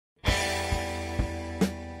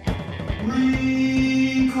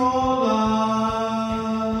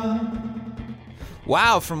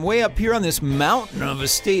Wow, from way up here on this mountain of a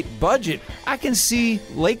state budget, I can see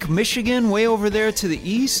Lake Michigan way over there to the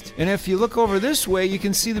east. And if you look over this way, you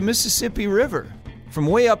can see the Mississippi River. From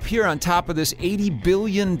way up here on top of this $80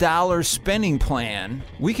 billion spending plan,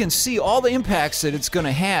 we can see all the impacts that it's going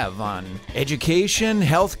to have on education,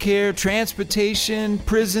 healthcare, transportation,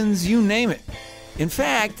 prisons, you name it. In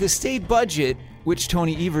fact, the state budget, which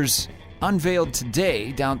Tony Evers unveiled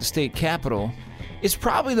today down at the state capitol, is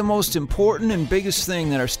probably the most important and biggest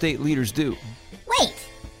thing that our state leaders do. Wait,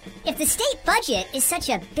 if the state budget is such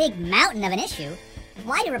a big mountain of an issue,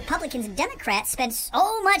 why do Republicans and Democrats spend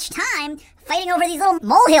so much time fighting over these little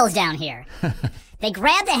molehills down here? They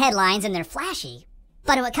grab the headlines and they're flashy,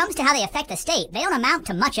 but when it comes to how they affect the state, they don't amount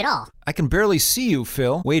to much at all. I can barely see you,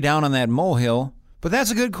 Phil, way down on that molehill, but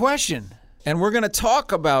that's a good question. And we're going to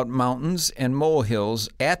talk about mountains and molehills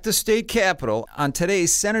at the state capitol on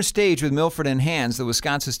today's Center Stage with Milford and Hands, the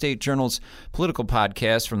Wisconsin State Journal's political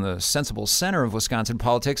podcast from the sensible center of Wisconsin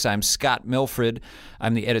politics. I'm Scott Milford.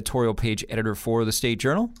 I'm the editorial page editor for the State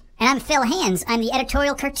Journal. And I'm Phil Hands. I'm the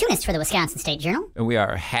editorial cartoonist for the Wisconsin State Journal. And we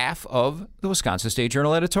are half of the Wisconsin State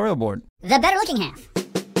Journal editorial board. The better looking half.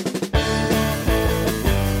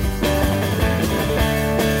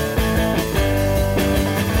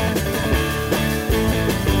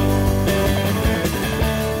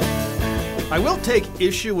 I will take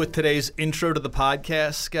issue with today's intro to the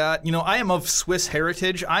podcast, Scott. You know, I am of Swiss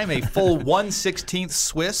heritage. I am a full 1/16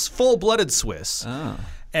 Swiss, full-blooded Swiss. Oh.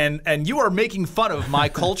 And you are making fun of my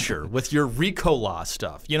culture with your Ricola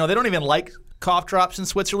stuff. You know, they don't even like cough drops in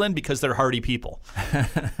Switzerland because they're hardy people.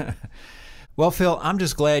 Well, Phil, I'm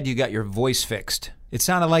just glad you got your voice fixed. It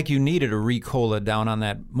sounded like you needed a Ricola down on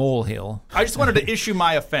that molehill. I just wanted to issue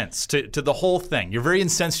my offense to the whole thing. You're very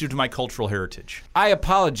insensitive to my cultural heritage. I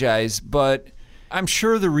apologize, but I'm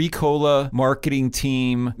sure the Ricola marketing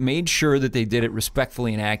team made sure that they did it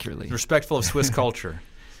respectfully and accurately. Respectful of Swiss culture.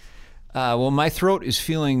 Well, my throat is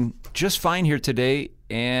feeling just fine here today,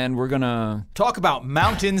 and we're going to talk about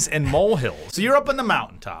mountains and molehills. So you're up on the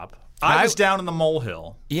mountaintop. I was down in the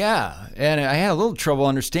molehill. Yeah, and I had a little trouble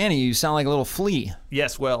understanding you. You sound like a little flea.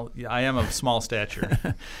 Yes, well, I am of small stature.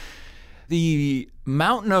 The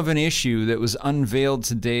mountain of an issue that was unveiled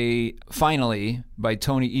today, finally, by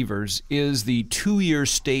Tony Evers, is the 2-year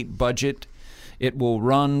state budget. It will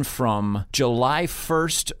run from July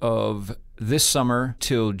 1st of this summer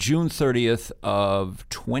till June 30th of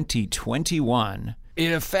 2021.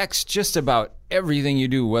 It affects just about everything you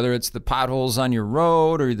do, whether it's the potholes on your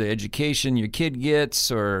road or the education your kid gets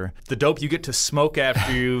or the dope you get to smoke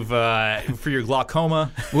after you've for your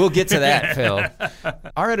glaucoma. We'll get to that, Phil.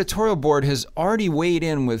 Our editorial board has already weighed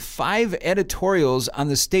in with 5 editorials on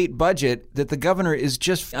the state budget that the governor is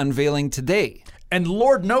just unveiling today. And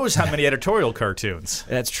Lord knows how many editorial cartoons.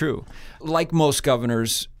 That's true. Like most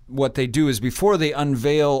governors, what they do is before they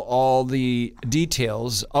unveil all the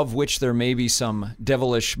details, of which there may be some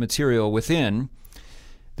devilish material within,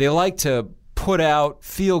 they like to put out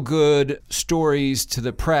feel-good stories to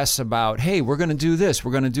the press about, hey, we're going to do this,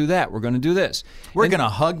 we're going to do that, we're going to do this. We're going to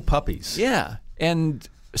hug puppies. Yeah, and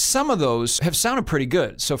some of those have sounded pretty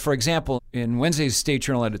good. So, for example, in Wednesday's State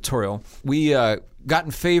Journal editorial, we got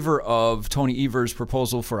in favor of Tony Evers'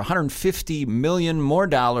 proposal for $150 million more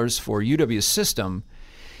for UW's system,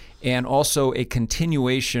 and also a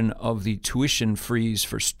continuation of the tuition freeze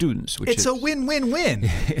for students. It's a win-win-win.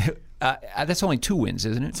 That's only 2 wins,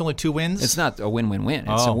 isn't it? It's only 2 wins? It's not a win-win-win.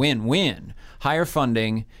 It's a win-win. Higher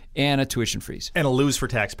funding and a tuition freeze. And a lose for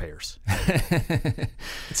taxpayers.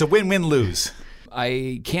 It's a win-win-lose.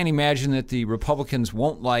 I can't imagine that the Republicans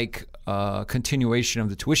won't like a continuation of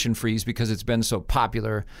the tuition freeze because it's been so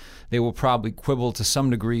popular. They will probably quibble to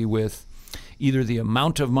some degree with either the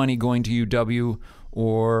amount of money going to UW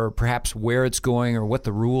or perhaps where it's going or what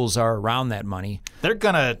the rules are around that money. They're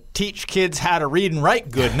going to teach kids how to read and write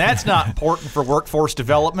good, and that's not important for workforce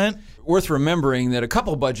development. Worth remembering that a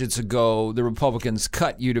couple budgets ago, the Republicans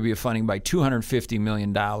cut UW funding by $250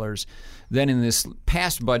 million. Then in this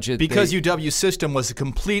past budget... Because UW's system was a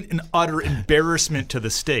complete and utter embarrassment to the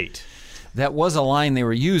state. That was a line they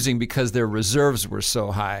were using because their reserves were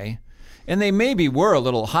so high. And they maybe were a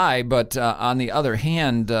little high, but on the other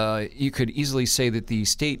hand, you could easily say that the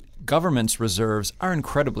state government's reserves are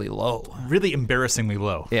incredibly low. Really embarrassingly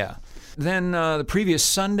low. Yeah. Then the previous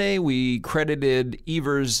Sunday, we credited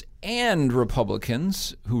Evers and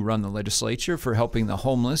Republicans who run the legislature for helping the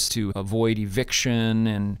homeless to avoid eviction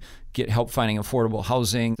and get help finding affordable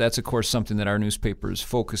housing. That's, of course, something that our newspaper is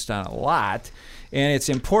focused on a lot. And it's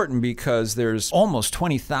important because there's almost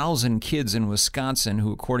 20,000 kids in Wisconsin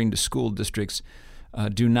who, according to school districts,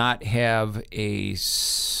 do not have a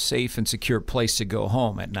safe and secure place to go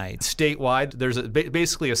home at night. Statewide, there's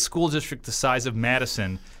basically a school district the size of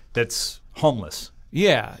Madison that's homeless.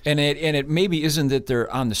 Yeah, and it maybe isn't that they're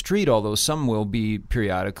on the street, although some will be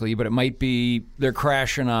periodically, but it might be they're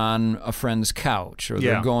crashing on a friend's couch or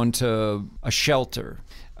they're going to a shelter.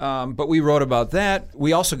 But we wrote about that.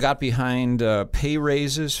 We also got behind pay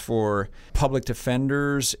raises for public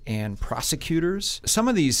defenders and prosecutors. Some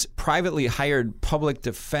of these privately hired public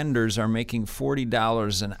defenders are making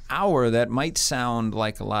 $40 an hour. That might sound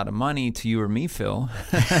like a lot of money to you or me, Phil,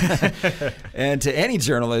 and to any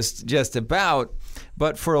journalist just about.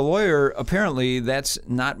 But for a lawyer, apparently that's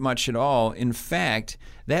not much at all. In fact,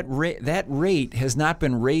 that rate has not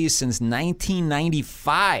been raised since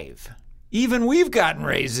 1995. Even we've gotten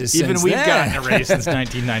raises since then. Even we've gotten a raise since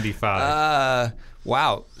 1995.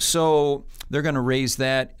 Wow. So they're going to raise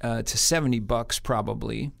that to $70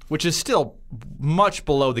 probably. Which is still much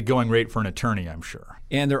below the going rate for an attorney, I'm sure.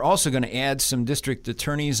 And they're also going to add some district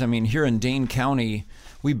attorneys. I mean, here in Dane County,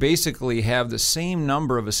 we basically have the same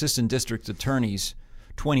number of assistant district attorneys,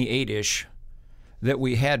 28-ish, that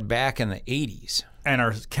we had back in the 80s. And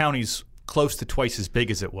our county's close to twice as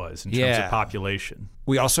big as it was in terms of population.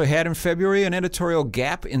 We also had in February an editorial,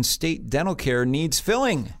 "Gap in State Dental Care Needs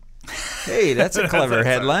Filling." Hey, that's a clever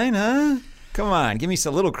headline, huh? Come on, give me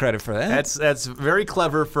a little credit for that. That's very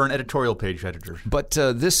clever for an editorial page editor. But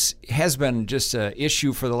this has been just an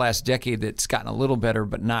issue for the last decade that's gotten a little better,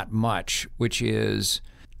 but not much, which is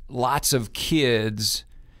lots of kids,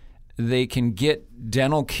 they can get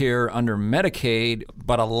dental care under Medicaid,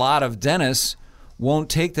 but a lot of dentists won't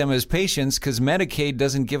take them as patients because Medicaid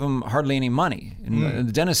doesn't give them hardly any money. And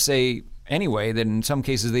the dentists say anyway that in some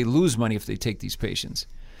cases they lose money if they take these patients.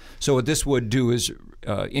 So what this would do is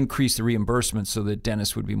increase the reimbursement so that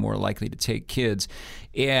dentists would be more likely to take kids.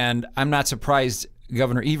 And I'm not surprised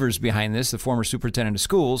Governor Evers behind this, the former superintendent of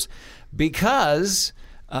schools, because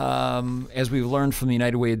as we've learned from the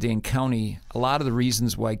United Way of Dane County, a lot of the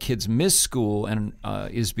reasons why kids miss school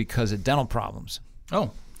is because of dental problems.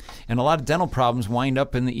 Oh. And a lot of dental problems wind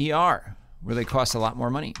up in the ER, where they cost a lot more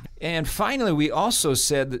money. And finally, we also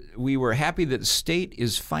said that we were happy that the state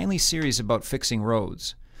is finally serious about fixing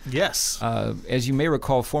roads. Yes. As you may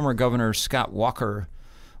recall, former Governor Scott Walker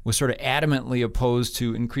was sort of adamantly opposed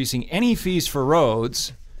to increasing any fees for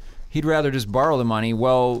roads. He'd rather just borrow the money.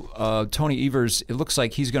 Well, Tony Evers, it looks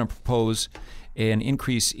like he's going to propose an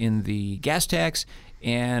increase in the gas tax.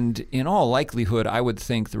 And in all likelihood, I would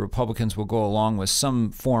think the Republicans will go along with some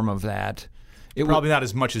form of that. Probably not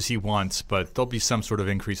as much as he wants, but there'll be some sort of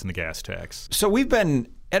increase in the gas tax. So we've been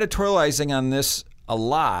editorializing on this a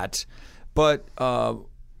lot, but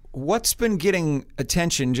what's been getting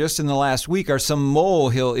attention just in the last week are some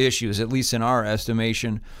molehill issues, at least in our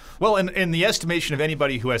estimation. Well, in the estimation of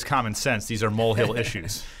anybody who has common sense, these are molehill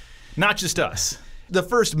issues. Not just us. The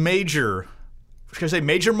first major, should I say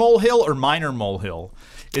major molehill or minor molehill,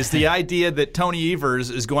 is the idea that Tony Evers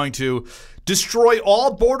is going to destroy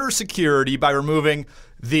all border security by removing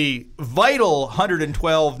the vital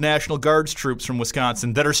 112 National Guards troops from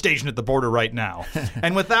Wisconsin that are stationed at the border right now.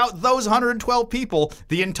 And without those 112 people,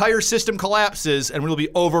 the entire system collapses and will be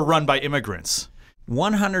overrun by immigrants.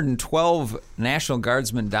 112 National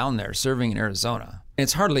Guardsmen down there serving in Arizona.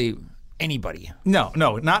 It's hardly anybody. No,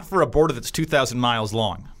 not for a border that's 2,000 miles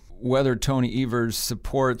long. Whether Tony Evers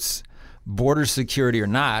supports border security or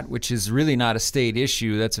not, which is really not a state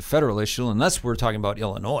issue, that's a federal issue, unless we're talking about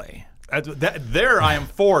Illinois. There I am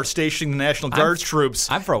for stationing the National Guards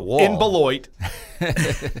troops. I'm for a wall. In Beloit.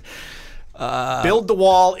 Build the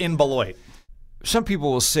wall in Beloit. Some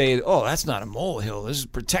people will say, oh, that's not a molehill. This is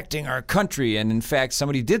protecting our country. And in fact,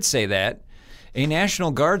 somebody did say that. A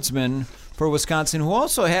National Guardsman for Wisconsin who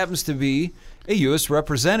also happens to be a U.S.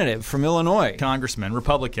 representative from Illinois. Congressman,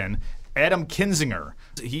 Republican, Adam Kinzinger.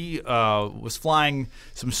 He was flying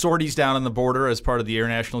some sorties down on the border as part of the Air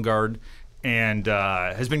National Guard and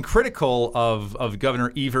has been critical of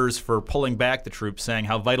Governor Evers for pulling back the troops, saying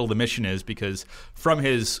how vital the mission is because from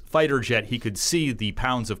his fighter jet he could see the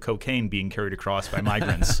pounds of cocaine being carried across by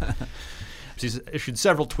migrants. He's issued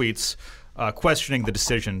several tweets questioning the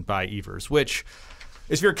decision by Evers, which,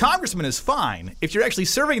 if you're a congressman, is fine. If you're actually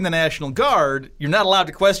serving in the National Guard, you're not allowed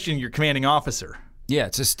to question your commanding officer. Yeah,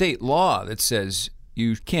 it's a state law that says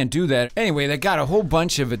you can't do that. Anyway, that got a whole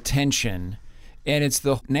bunch of attention. And it's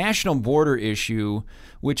the national border issue,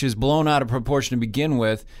 which is blown out of proportion to begin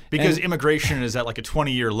with. Because immigration is at like a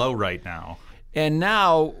 20-year low right now. And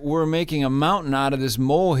now we're making a mountain out of this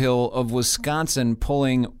molehill of Wisconsin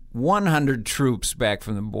pulling 100 troops back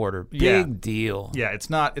from the border. Big deal. Yeah, it's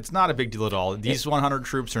not a big deal at all. These 100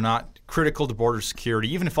 troops are not critical to border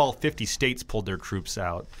security, even if all 50 states pulled their troops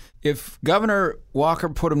out. If Governor Walker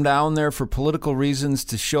put him down there for political reasons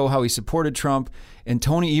to show how he supported Trump, and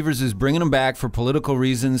Tony Evers is bringing him back for political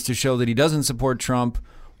reasons to show that he doesn't support Trump,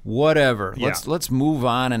 whatever. Yeah. Let's move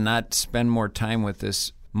on and not spend more time with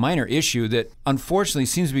this minor issue that unfortunately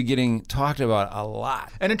seems to be getting talked about a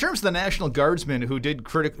lot. And in terms of the National Guardsman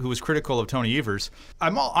who was critical of Tony Evers,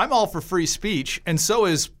 I'm all for free speech, and so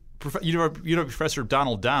is Professor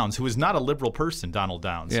Donald Downs, who is not a liberal person, Donald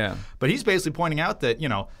Downs. Yeah. But he's basically pointing out that,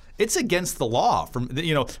 it's against the law.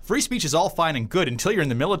 Free speech is all fine and good until you're in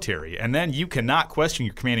the military, and then you cannot question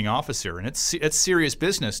your commanding officer, and it's serious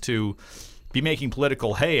business to be making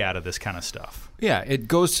political hay out of this kind of stuff. Yeah, it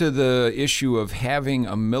goes to the issue of having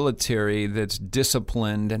a military that's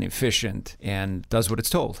disciplined and efficient and does what it's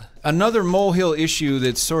told. Another molehill issue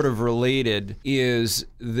that's sort of related is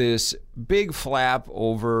this big flap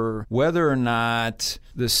over whether or not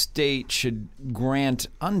the state should grant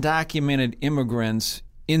undocumented immigrants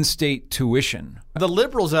in-state tuition. The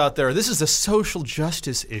liberals out there, this is a social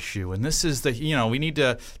justice issue, and this is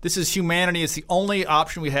this is humanity. It's the only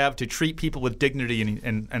option we have to treat people with dignity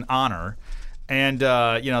and honor. And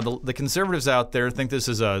the conservatives out there think this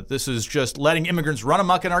is just letting immigrants run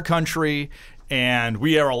amok in our country, and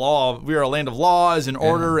we are a land of laws and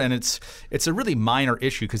order, and it's a really minor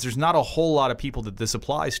issue because there's not a whole lot of people that this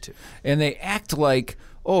applies to. And they act like,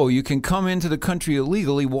 oh, you can come into the country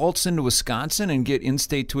illegally, waltz into Wisconsin, and get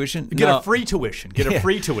in-state tuition? A free tuition. Get a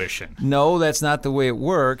free tuition. No, that's not the way it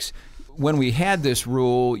works. When we had this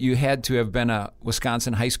rule, you had to have been a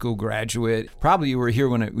Wisconsin high school graduate. Probably you were here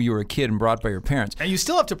when you were a kid and brought by your parents. And you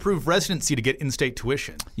still have to prove residency to get in-state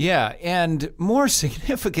tuition. Yeah, and more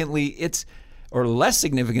significantly, less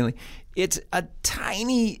significantly, it's a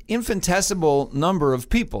tiny, infinitesimal number of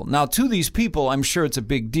people. Now, to these people, I'm sure it's a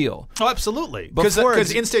big deal. Oh, absolutely.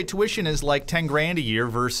 Because in-state tuition is like $10,000 a year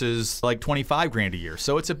versus like $25,000 a year.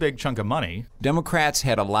 So it's a big chunk of money. Democrats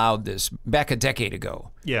had allowed this back a decade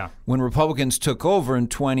ago. Yeah. When Republicans took over in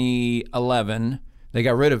 2011, they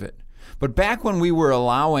got rid of it. But back when we were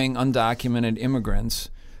allowing undocumented immigrants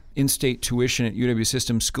in-state tuition at UW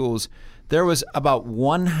System schools, there was about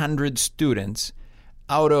 100 students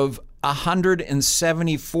out of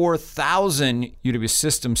 174,000 UW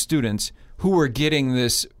System students who were getting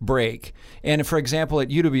this break. And for example, at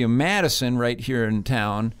UW-Madison, right here in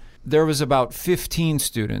town, there was about 15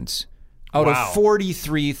 students out of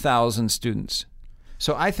 43,000 students.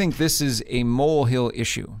 So I think this is a molehill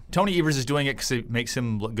issue. Tony Evers is doing it because it makes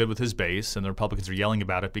him look good with his base, and the Republicans are yelling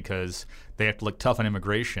about it because they have to look tough on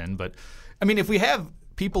immigration. But, I mean, if we have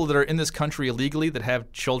people that are in this country illegally that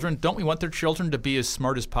have children, don't we want their children to be as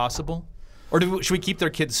smart as possible? Or should we keep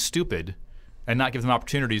their kids stupid and not give them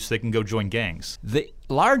opportunities so they can go join gangs? The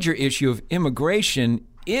larger issue of immigration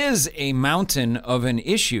is a mountain of an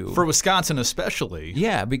issue for Wisconsin, especially.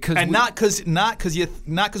 Yeah, because not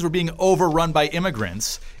because we're being overrun by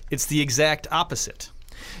immigrants. It's the exact opposite.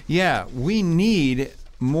 Yeah, we need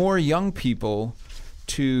more young people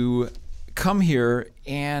to come here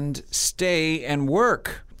and stay and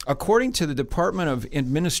work. According to the Department of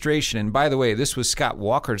Administration, and by the way, this was Scott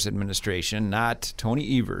Walker's administration, not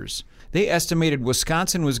Tony Evers', they estimated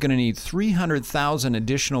Wisconsin was going to need 300,000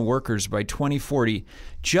 additional workers by 2040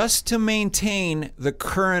 just to maintain the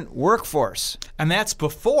current workforce. And that's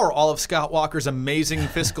before all of Scott Walker's amazing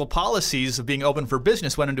fiscal policies of being open for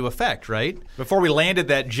business went into effect, right? Before we landed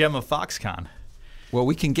that gem of Foxconn. Well,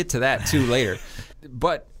 we can get to that too later.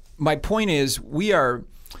 But my point is, we are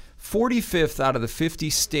 45th out of the 50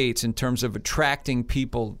 states in terms of attracting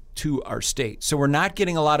people to our state. So we're not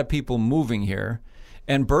getting a lot of people moving here.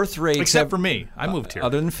 And birth rates... Except for me. I moved here.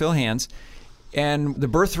 Other than Phil Hands. And the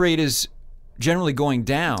birth rate is generally going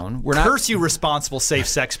down. Curse you, responsible safe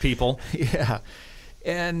sex people. Yeah.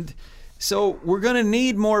 And so we're going to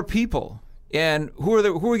need more people. And who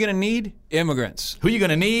are we going to need? Immigrants. Who are you going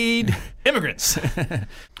to need? Immigrants.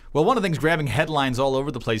 Well, one of the things grabbing headlines all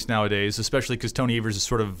over the place nowadays, especially because Tony Evers has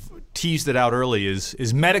sort of teased it out early,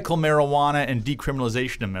 is medical marijuana and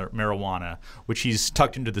decriminalization of marijuana, which he's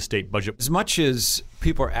tucked into the state budget. As much as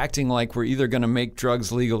people are acting like we're either going to make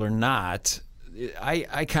drugs legal or not,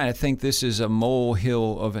 I kind of think this is a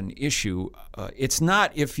molehill of an issue. It's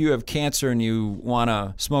not if you have cancer and you want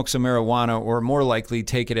to smoke some marijuana, or more likely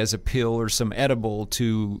take it as a pill or some edible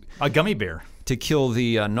to... A gummy bear. To kill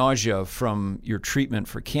the nausea from your treatment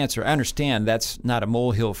for cancer. I understand that's not a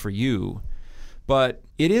molehill for you, But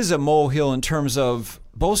it is a molehill in terms of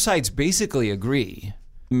both sides basically agree.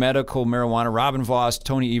 Medical marijuana, Robin Vos,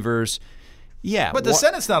 Tony Evers. Yeah. But the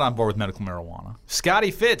Senate's not on board with medical marijuana.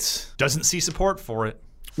 Scotty Fitz doesn't see support for it.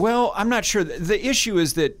 Well, I'm not sure. The issue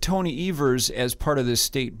is that Tony Evers, as part of this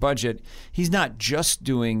state budget, he's not just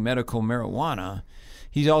doing medical marijuana.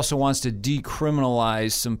 He also wants to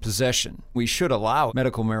decriminalize some possession. We should allow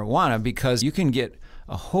medical marijuana because you can get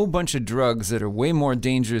a whole bunch of drugs that are way more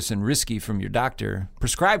dangerous and risky from your doctor,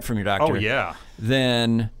 prescribed from your doctor,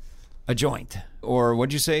 than a joint. Or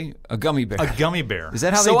what'd you say? A gummy bear. A gummy bear. Is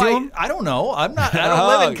that how they do them? I don't know. I don't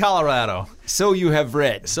live in Colorado. So you have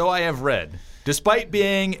read. So I have read. Despite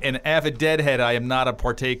being an avid deadhead, I am not a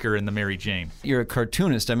partaker in the Mary Jane. You're a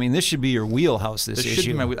cartoonist. I mean, this should be your wheelhouse, this issue. Should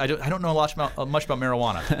be my, I don't know much about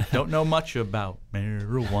marijuana. Don't know much about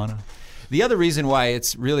marijuana. The other reason why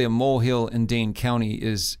it's really a molehill in Dane County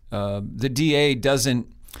is the DA doesn't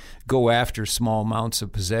go after small amounts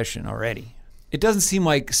of possession already. It doesn't seem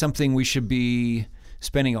like something we should be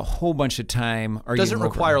spending a whole bunch of time arguing. Doesn't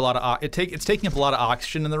require a lot of it's taking up a lot of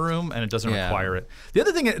oxygen in the room, and it doesn't require it. The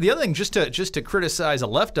other thing, just to criticize a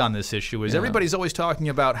left on this issue is everybody's always talking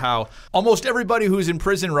about how almost everybody who's in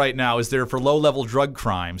prison right now is there for low-level drug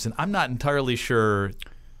crimes, and I'm not entirely sure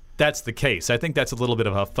that's the case. I think that's a little bit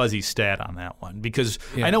of a fuzzy stat on that one because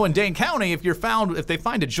I know in Dane County, if they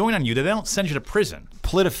find a joint on you, they don't send you to prison.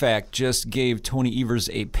 PolitiFact just gave Tony Evers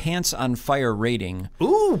a pants on fire rating.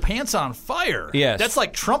 Ooh, pants on fire. Yes. That's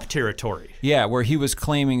like Trump territory. Yeah, where he was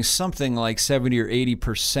claiming something like 70 or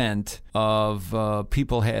 80% of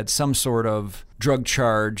people had some sort of drug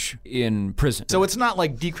charge in prison. So it's not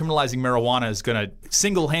like decriminalizing marijuana is going to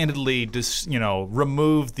single-handedly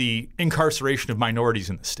remove the incarceration of minorities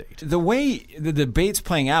in the state. The way the debate's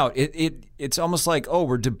playing out, it's almost like,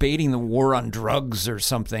 we're debating the war on drugs or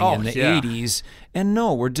something in the 80s. And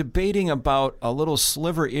no, we're debating about a little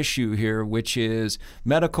sliver issue here, which is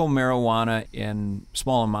medical marijuana in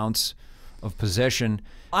small amounts of possession.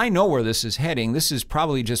 I know where this is heading. This is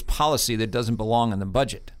probably just policy that doesn't belong in the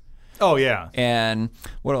budget. Oh, yeah. And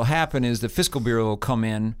what will happen is the Fiscal Bureau will come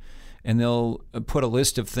in and they'll put a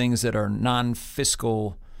list of things that are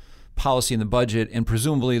non-fiscal policy in the budget, and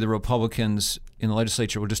presumably the Republicans in the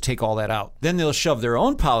legislature will just take all that out. Then they'll shove their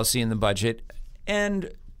own policy in the budget,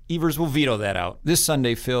 and Evers will veto that out. This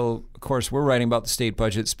Sunday, Phil, of course, we're writing about the state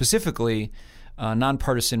budget, specifically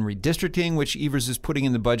nonpartisan redistricting, which Evers is putting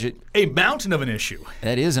in the budget. A mountain of an issue.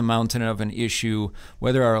 That is a mountain of an issue,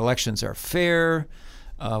 whether our elections are fair,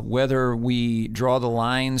 whether we draw the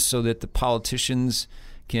lines so that the politicians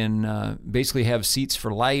can basically have seats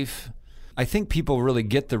for life. I think people really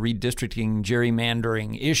get the redistricting,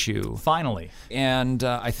 gerrymandering issue. Finally. And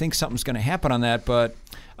I think something's going to happen on that, but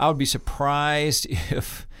I would be surprised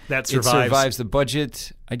if that it survives the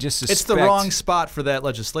budget. I just suspect it's the wrong spot for that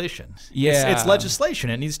legislation. Yeah, it's legislation.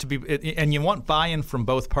 It needs to be, and you want buy-in from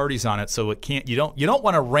both parties on it. So it can't. You don't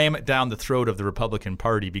want to ram it down the throat of the Republican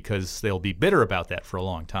Party because they'll be bitter about that for a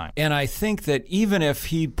long time. And I think that even if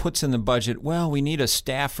he puts in the budget, well, we need a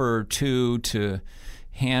staffer or two to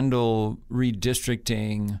handle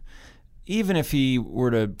redistricting. Even if he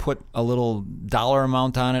were to put a little dollar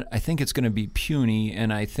amount on it, I think it's going to be puny.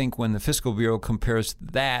 And I think when the Fiscal Bureau compares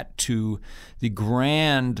that to the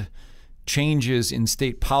grand changes in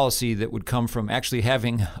state policy that would come from actually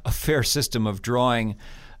having a fair system of drawing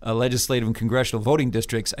legislative and congressional voting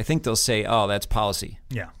districts, I think they'll say, oh, that's policy.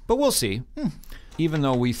 Yeah. But we'll see. Even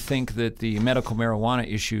though we think that the medical marijuana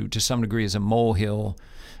issue to some degree is a molehill,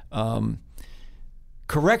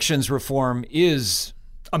 corrections reform is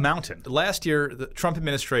a mountain. Last year, the Trump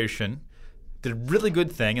administration did a really good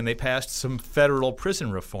thing, and they passed some federal prison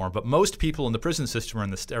reform. But most people in the prison system are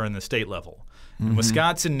in the state level. Mm-hmm. And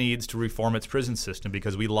Wisconsin needs to reform its prison system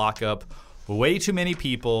because we lock up way too many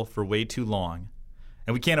people for way too long,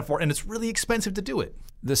 and we can't afford. And it's really expensive to do it.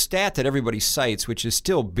 The stat that everybody cites, which is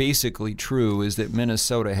still basically true, is that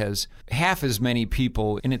Minnesota has half as many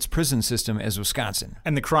people in its prison system as Wisconsin.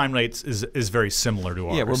 And the crime rate is very similar to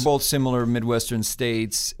ours. Yeah, we're both similar Midwestern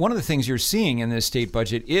states. One of the things you're seeing in this state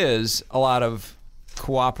budget is a lot of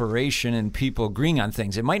cooperation and people agreeing on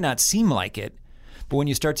things. It might not seem like it, but when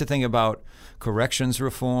you start to think about corrections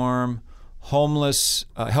reform,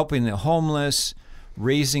 helping the homeless,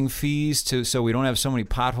 raising fees so we don't have so many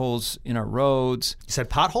potholes in our roads. You said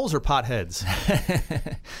potholes or potheads?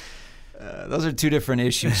 Those are two different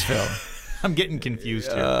issues, Phil. I'm getting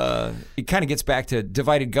confused here. It kind of gets back to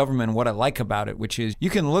divided government and what I like about it, which is you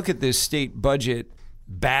can look at this state budget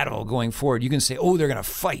battle going forward. You can say, oh, they're going to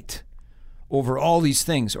fight over all these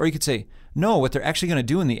things. Or you could say, no, what they're actually going to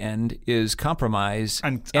do in the end is compromise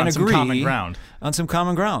and agree some common ground. On some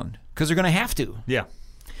common ground. because they're going to have to. Yeah.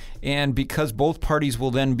 And because both parties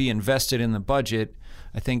will then be invested in the budget,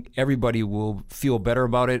 I think everybody will feel better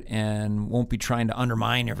about it and won't be trying to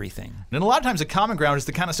undermine everything. And a lot of times the common ground is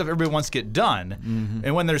the kind of stuff everybody wants to get done.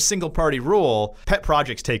 And when there's single-party rule, pet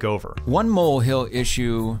projects take over. One molehill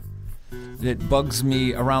issue that bugs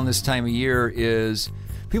me around this time of year is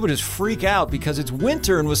people just freak out because it's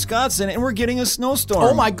winter in Wisconsin and we're getting a snowstorm.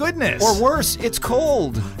 Oh, my goodness. Or worse, it's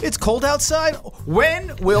cold. It's cold outside?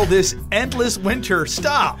 When will this endless winter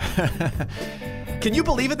stop? Can you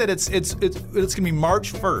believe it that it's going to be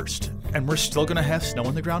March 1st and we're still going to have snow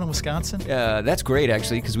on the ground in Wisconsin? That's great,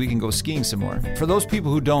 actually, because we can go skiing some more. For those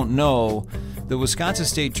people who don't know, the Wisconsin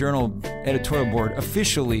State Journal editorial board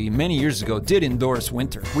officially, many years ago, did endorse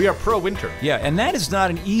winter. We are pro-winter. Yeah, and that is not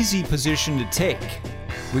an easy position to take.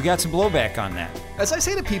 We got some blowback on that. As I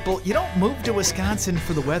say to people, you don't move to Wisconsin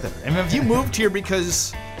for the weather. I mean, if you moved here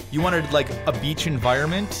because you wanted like a beach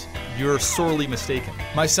environment, you're sorely mistaken.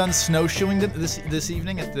 My son's snowshoeing this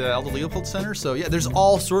evening at the Aldo Leopold Center. So yeah, there's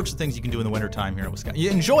all sorts of things you can do in the wintertime here in Wisconsin. You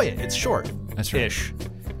enjoy it. It's short. That's right. Ish.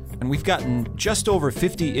 And we've gotten just over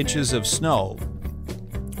 50 inches of snow,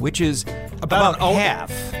 which is about an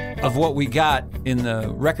half of what we got in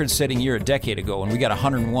the record-setting year a decade ago, when we got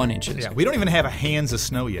 101 inches. Yeah, we don't even have a hands of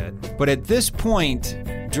snow yet. But at this point,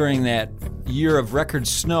 during that year of record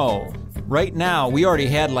snow, right now, we already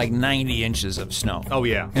had like 90 inches of snow. Oh,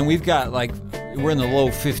 yeah. And we've got we're in the low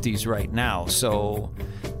 50s right now, so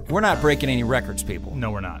we're not breaking any records, people.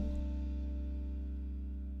 No, we're not.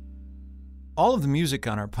 All of the music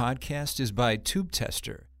on our podcast is by Tube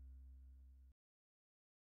Tester.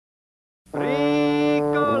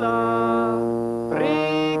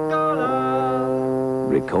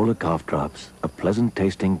 Ricola cough drops, a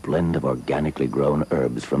pleasant-tasting blend of organically grown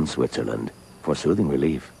herbs from Switzerland. For soothing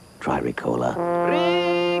relief, try Ricola.